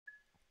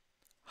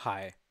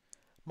Hi,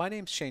 my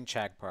name's Shane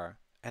Chagpar,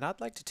 and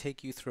I'd like to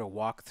take you through a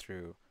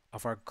walkthrough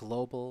of our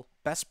global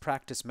best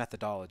practice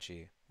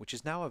methodology, which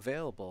is now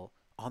available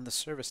on the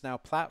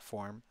ServiceNow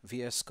platform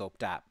via a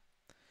scoped app.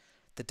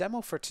 The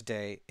demo for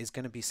today is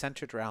going to be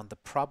centered around the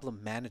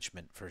problem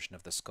management version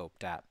of the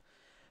scoped app,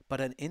 but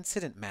an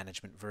incident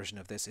management version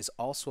of this is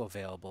also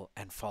available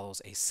and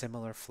follows a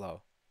similar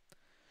flow.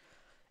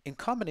 In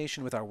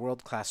combination with our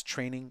world-class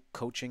training,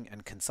 coaching,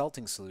 and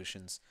consulting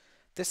solutions,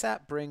 this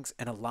app brings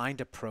an aligned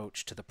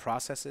approach to the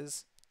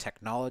processes,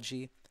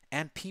 technology,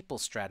 and people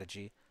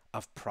strategy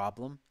of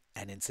problem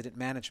and incident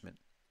management.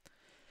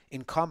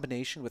 In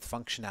combination with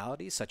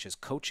functionality such as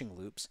coaching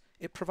loops,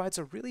 it provides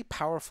a really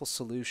powerful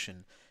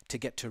solution to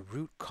get to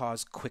root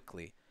cause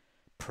quickly,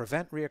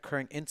 prevent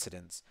recurring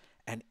incidents,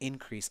 and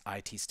increase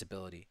IT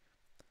stability.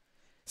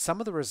 Some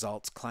of the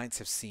results clients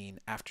have seen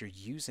after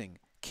using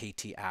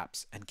KT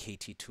apps and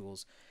KT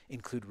tools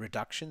include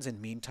reductions in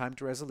mean time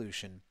to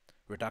resolution,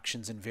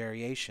 reductions in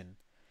variation,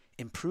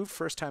 improved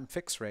first-time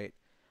fix rate,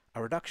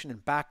 a reduction in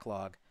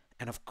backlog,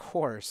 and of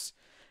course,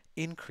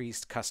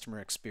 increased customer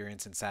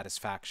experience and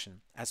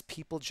satisfaction as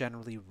people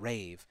generally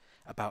rave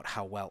about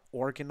how well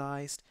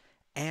organized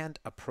and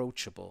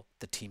approachable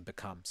the team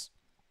becomes.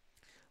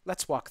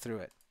 Let's walk through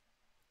it.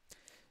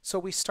 So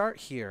we start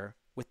here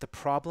with the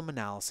problem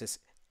analysis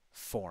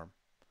form.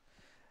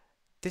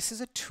 This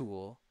is a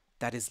tool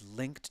that is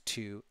linked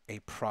to a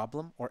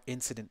problem or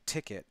incident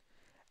ticket,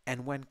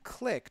 and when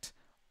clicked,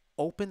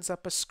 opens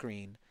up a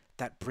screen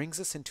that brings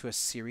us into a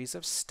series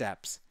of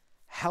steps,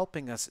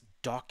 helping us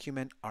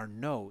document our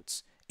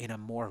notes in a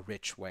more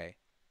rich way.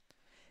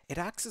 It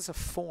acts as a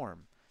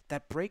form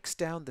that breaks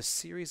down the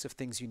series of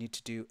things you need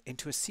to do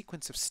into a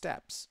sequence of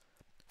steps.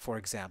 For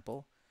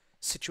example,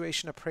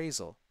 situation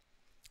appraisal,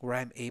 where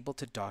I'm able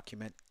to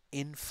document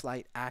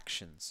in-flight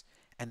actions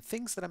and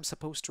things that I'm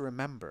supposed to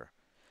remember,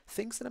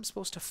 things that I'm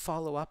supposed to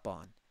follow up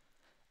on,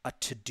 a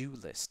to-do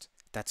list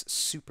that's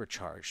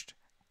supercharged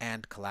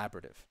and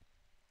collaborative.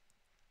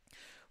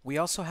 We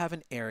also have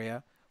an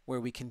area where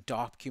we can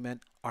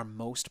document our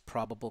most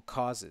probable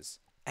causes,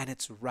 and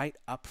it's right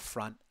up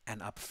front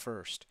and up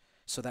first,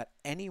 so that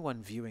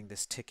anyone viewing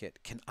this ticket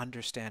can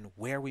understand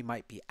where we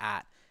might be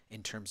at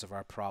in terms of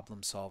our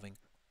problem solving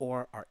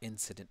or our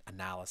incident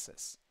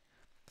analysis.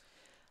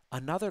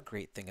 Another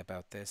great thing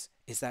about this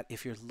is that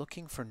if you're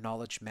looking for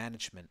knowledge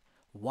management,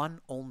 one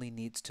only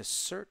needs to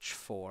search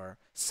for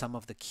some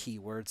of the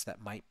keywords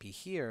that might be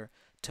here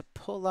to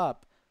pull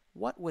up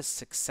what was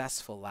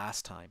successful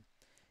last time.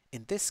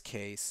 In this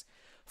case,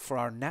 for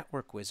our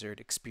network wizard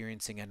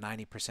experiencing a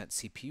 90%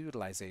 CPU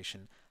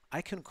utilization,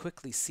 I can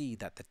quickly see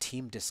that the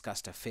team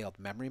discussed a failed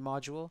memory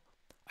module,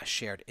 a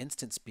shared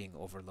instance being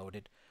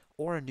overloaded,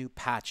 or a new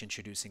patch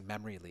introducing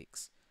memory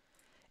leaks.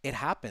 It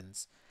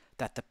happens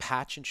that the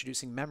patch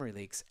introducing memory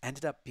leaks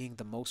ended up being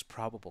the most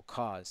probable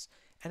cause,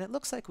 and it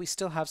looks like we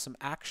still have some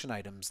action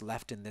items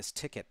left in this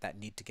ticket that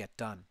need to get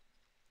done.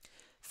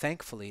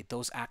 Thankfully,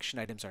 those action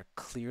items are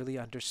clearly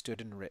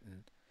understood and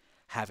written,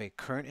 have a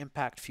current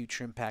impact,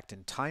 future impact,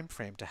 and time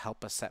frame to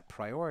help us set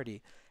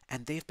priority,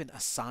 and they've been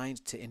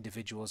assigned to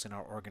individuals in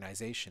our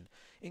organization,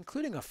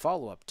 including a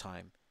follow-up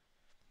time.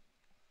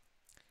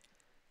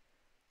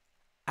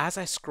 As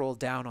I scroll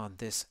down on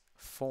this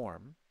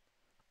form,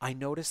 I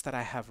notice that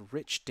I have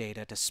rich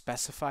data to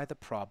specify the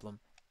problem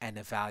and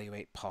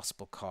evaluate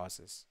possible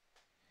causes.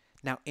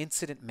 Now,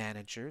 incident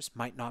managers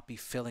might not be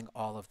filling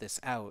all of this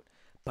out,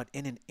 but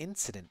in an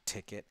incident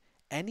ticket,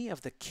 any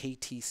of the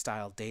KT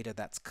style data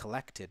that's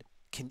collected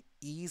can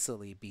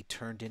easily be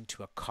turned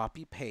into a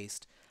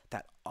copy-paste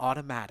that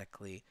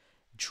automatically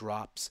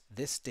drops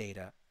this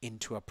data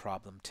into a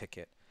problem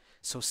ticket.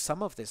 So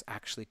some of this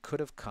actually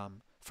could have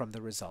come from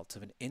the results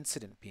of an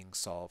incident being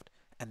solved,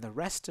 and the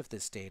rest of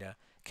this data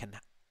can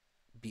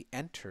be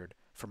entered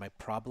from a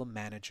problem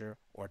manager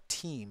or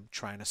team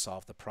trying to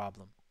solve the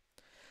problem.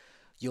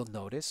 You'll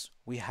notice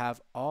we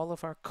have all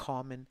of our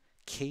common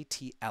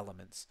KT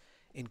elements,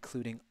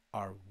 including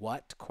our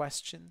what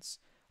questions,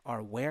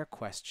 our where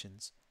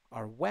questions,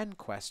 our when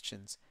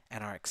questions,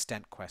 and our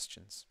extent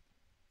questions.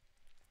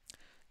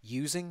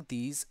 Using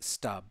these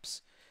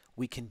stubs,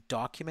 we can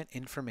document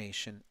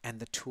information and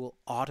the tool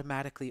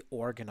automatically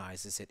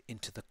organizes it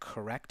into the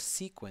correct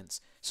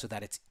sequence so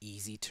that it's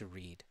easy to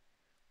read.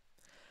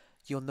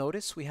 You'll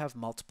notice we have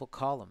multiple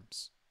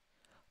columns.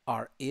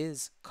 Our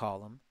is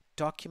column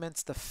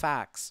documents the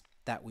facts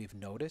that we've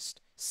noticed,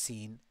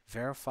 seen,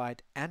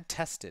 verified, and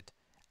tested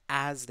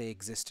as they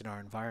exist in our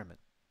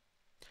environment.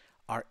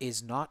 Our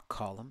is not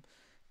column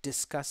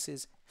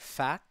discusses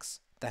facts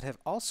that have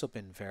also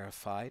been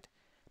verified,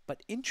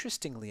 but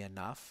interestingly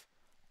enough,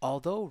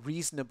 although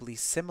reasonably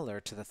similar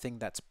to the thing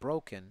that's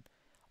broken,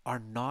 are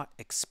not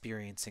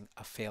experiencing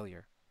a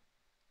failure.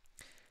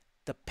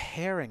 The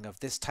pairing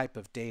of this type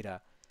of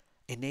data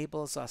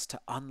enables us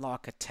to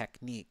unlock a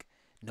technique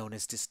known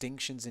as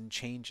distinctions and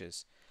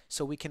changes,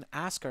 so we can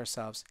ask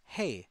ourselves,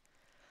 hey,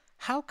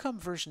 how come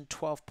version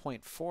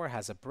 12.4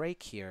 has a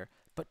break here,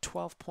 but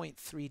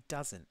 12.3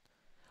 doesn't?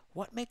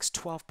 What makes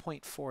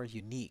 12.4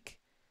 unique?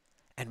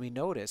 And we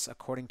notice,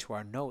 according to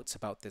our notes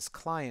about this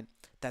client,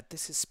 that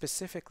this is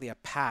specifically a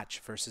patch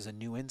versus a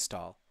new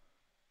install.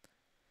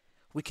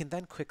 We can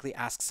then quickly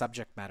ask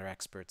subject matter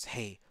experts,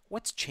 hey,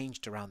 what's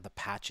changed around the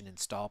patch and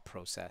install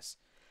process?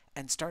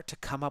 And start to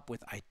come up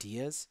with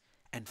ideas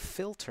and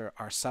filter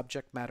our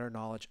subject matter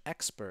knowledge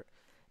expert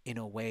in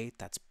a way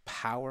that's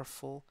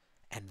powerful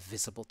and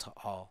visible to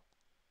all.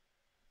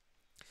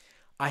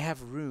 I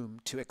have room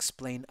to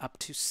explain up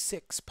to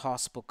 6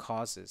 possible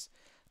causes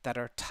that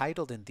are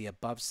titled in the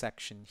above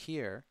section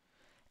here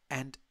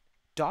and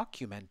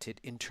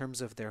documented in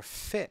terms of their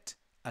fit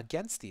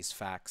against these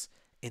facts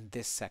in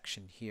this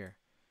section here.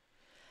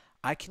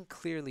 I can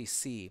clearly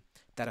see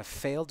that a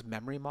failed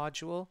memory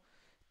module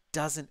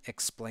doesn't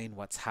explain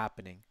what's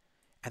happening,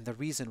 and the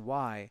reason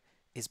why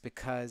is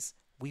because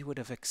we would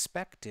have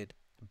expected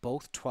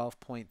both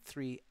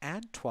 12.3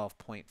 and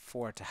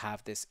 12.4 to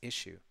have this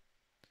issue.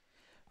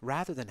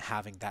 Rather than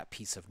having that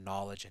piece of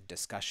knowledge and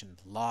discussion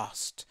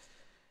lost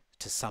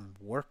to some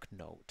work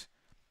note,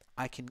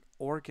 I can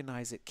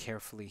organize it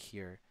carefully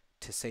here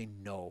to say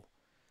no,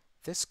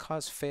 this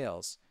cause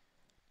fails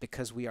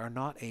because we are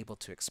not able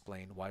to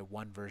explain why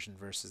one version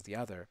versus the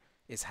other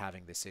is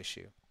having this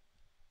issue.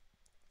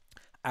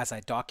 As I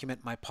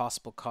document my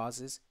possible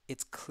causes,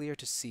 it's clear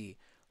to see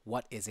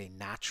what is a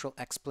natural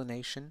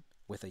explanation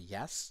with a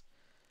yes,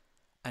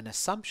 an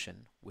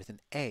assumption with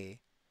an A,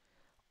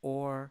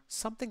 or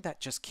something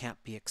that just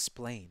can't be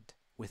explained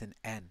with an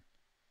N.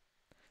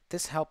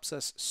 This helps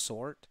us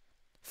sort,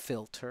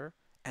 filter,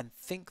 and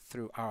think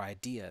through our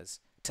ideas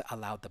to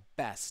allow the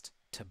best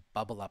to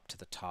bubble up to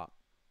the top.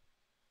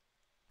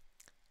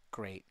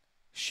 Great.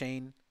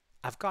 Shane,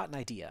 I've got an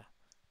idea.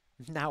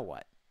 Now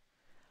what?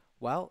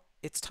 Well,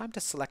 it's time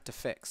to select a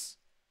fix.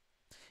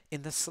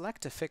 In the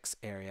Select a Fix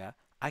area,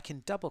 I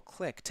can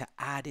double-click to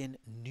add in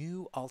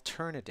new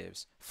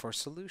alternatives for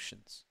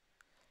solutions.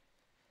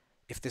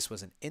 If this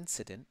was an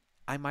incident,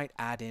 I might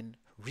add in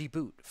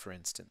reboot, for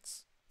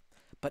instance.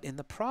 But in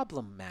the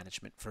problem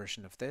management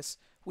version of this,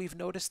 we've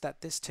noticed that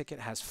this ticket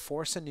has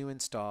force a new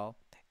install,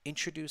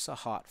 introduce a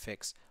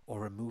hotfix, or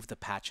remove the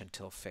patch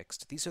until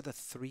fixed. These are the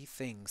 3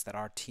 things that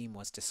our team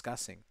was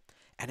discussing.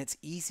 And it's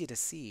easy to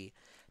see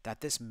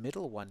that this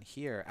middle one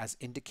here, as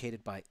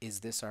indicated by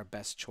is this our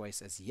best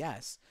choice as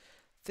yes,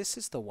 this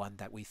is the one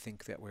that we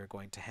think that we're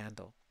going to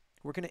handle.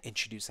 We're going to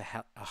introduce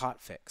a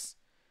hotfix.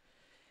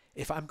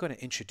 If I'm going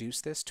to introduce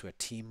this to a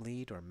team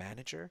lead or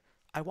manager,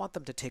 I want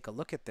them to take a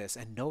look at this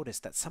and notice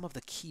that some of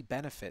the key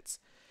benefits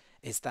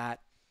is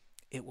that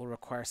it will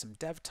require some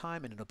dev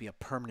time and it'll be a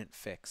permanent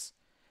fix.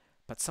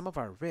 But some of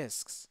our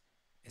risks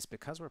is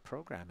because we're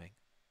programming,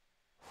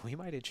 we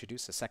might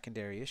introduce a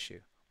secondary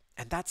issue.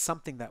 And that's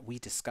something that we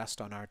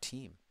discussed on our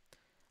team.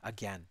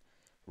 Again,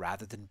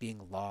 rather than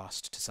being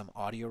lost to some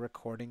audio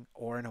recording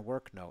or in a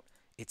work note,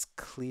 it's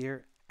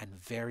clear and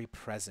very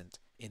present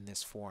in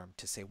this form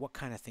to say what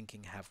kind of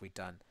thinking have we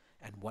done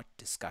and what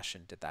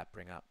discussion did that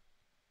bring up.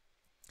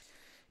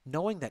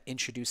 Knowing that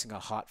introducing a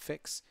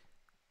hotfix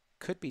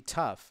could be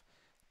tough,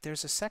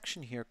 there's a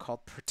section here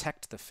called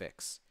Protect the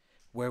Fix,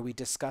 where we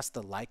discuss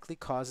the likely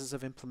causes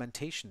of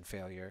implementation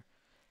failure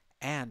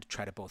and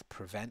try to both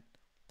prevent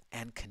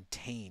and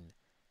contain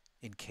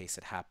in case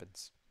it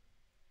happens.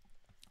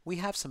 We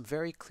have some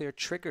very clear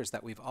triggers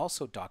that we've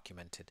also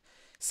documented,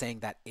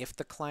 saying that if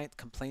the client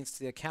complains to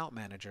the account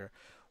manager,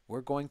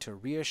 we're going to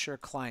reassure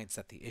clients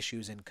that the issue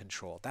is in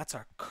control. That's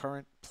our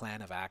current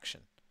plan of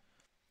action.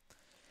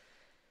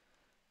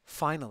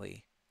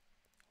 Finally,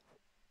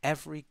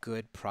 every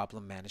good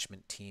problem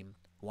management team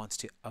wants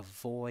to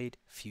avoid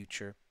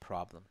future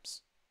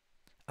problems.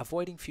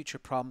 Avoiding future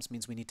problems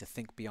means we need to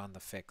think beyond the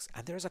fix.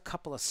 And there's a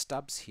couple of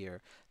stubs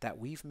here that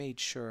we've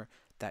made sure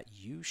that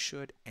you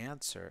should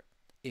answer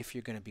if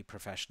you're going to be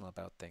professional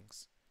about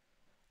things.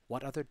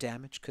 What other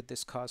damage could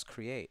this cause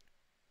create?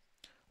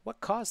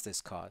 What caused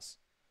this cause?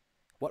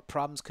 What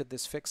problems could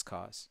this fix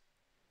cause?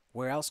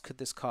 Where else could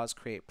this cause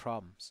create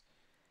problems?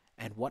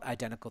 And what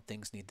identical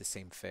things need the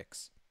same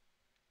fix?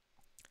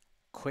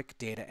 Quick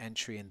data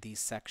entry in these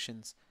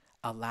sections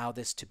allow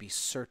this to be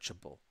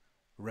searchable,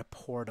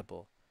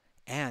 reportable,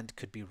 and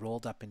could be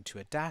rolled up into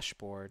a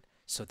dashboard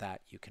so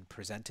that you can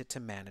present it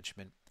to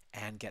management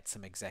and get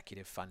some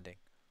executive funding.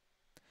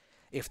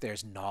 If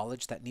there's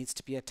knowledge that needs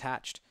to be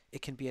attached,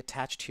 it can be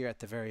attached here at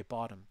the very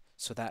bottom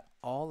so that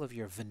all of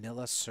your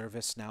vanilla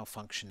ServiceNow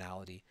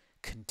functionality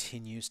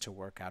continues to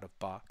work out of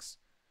box.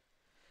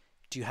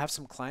 Do you have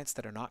some clients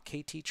that are not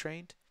KT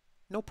trained?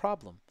 No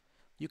problem.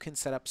 You can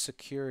set up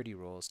security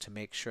rules to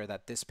make sure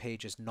that this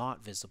page is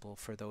not visible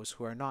for those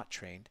who are not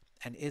trained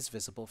and is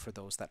visible for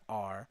those that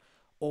are,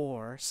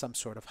 or some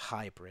sort of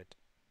hybrid.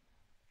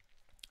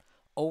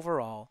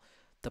 Overall,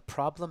 the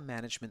Problem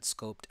Management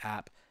Scoped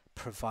app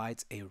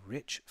provides a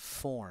rich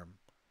form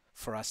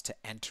for us to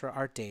enter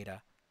our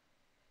data,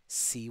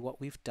 see what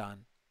we've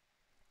done,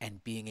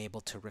 and being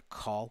able to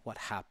recall what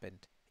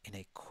happened in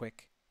a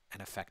quick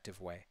and effective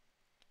way.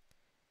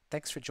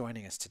 Thanks for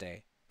joining us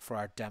today for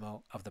our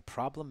demo of the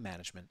Problem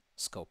Management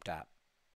Scoped app.